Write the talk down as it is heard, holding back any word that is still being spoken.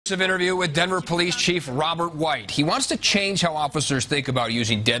exclusive interview with Denver Police Chief Robert White. He wants to change how officers think about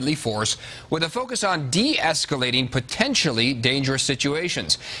using deadly force with a focus on de-escalating potentially dangerous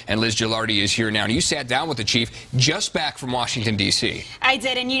situations. And Liz Gelardi is here now. And you sat down with the chief just back from Washington, D.C. I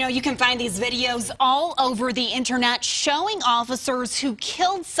did, and you can find these videos all over the internet showing officers who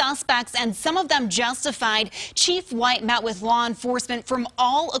killed suspects, and some of them justified. Chief White met with law enforcement from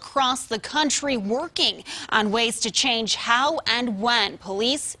all across the country working on ways to change how and when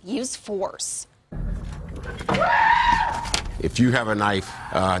police use force. If you have a knife,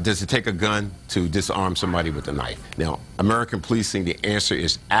 does it take a gun to disarm somebody with a knife? Now, American policing, the answer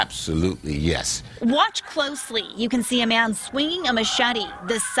is absolutely yes. Watch closely. You can see a man swinging a machete.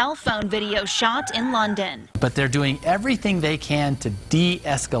 This cell phone video shot in London. But they're doing everything they can to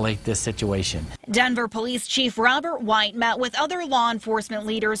de-escalate this situation. Denver Police Chief Robert White met with other law enforcement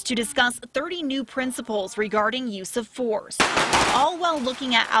leaders to discuss 30 new principles regarding use of force, all while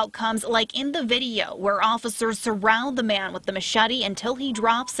looking at outcomes like in the video where officers surround the man with the machete until he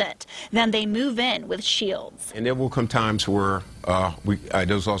drops it. Then they move in with shields. And there will come times where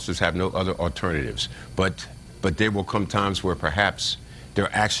those officers have no other alternatives. But there will come times where perhaps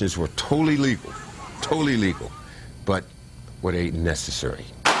their actions were totally legal, but were they necessary?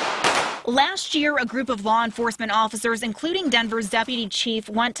 Last year, a group of law enforcement officers, including Denver's deputy chief,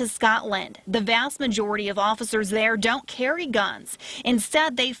 went to Scotland. The vast majority of officers there don't carry guns.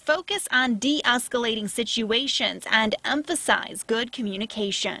 Instead, they focus on de-escalating situations and emphasize good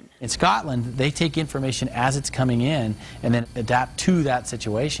communication. In Scotland, they take information as it's coming in and then adapt to that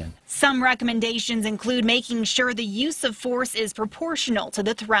situation. Some recommendations include making sure the use of force is proportional to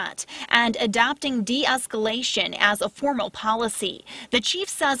the threat and adopting de-escalation as a formal policy. The chief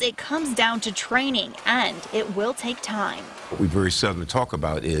says it comes down to training, and it will take time. What we very seldom talk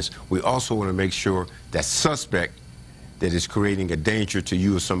about is we also want to make sure that suspect that is creating a danger to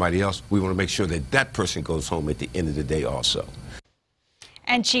you or somebody else, we want to make sure that that person goes home at the end of the day also.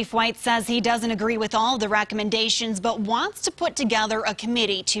 And Chief White says he doesn't agree with all the recommendations, but wants to put together a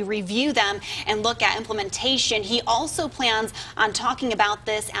committee to review them and look at implementation. He also plans on talking about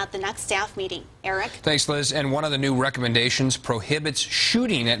this at the next staff meeting. Eric? Thanks, Liz. And one of the new recommendations prohibits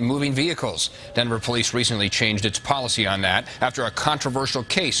shooting at moving vehicles. Denver police recently changed its policy on that after a controversial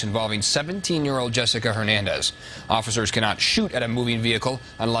case involving 17-year-old Jessica Hernandez. Officers cannot shoot at a moving vehicle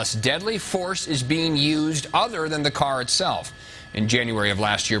unless deadly force is being used other than the car itself. In January of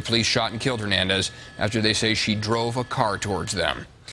last year, police shot and killed Hernandez after they say she drove a car towards them.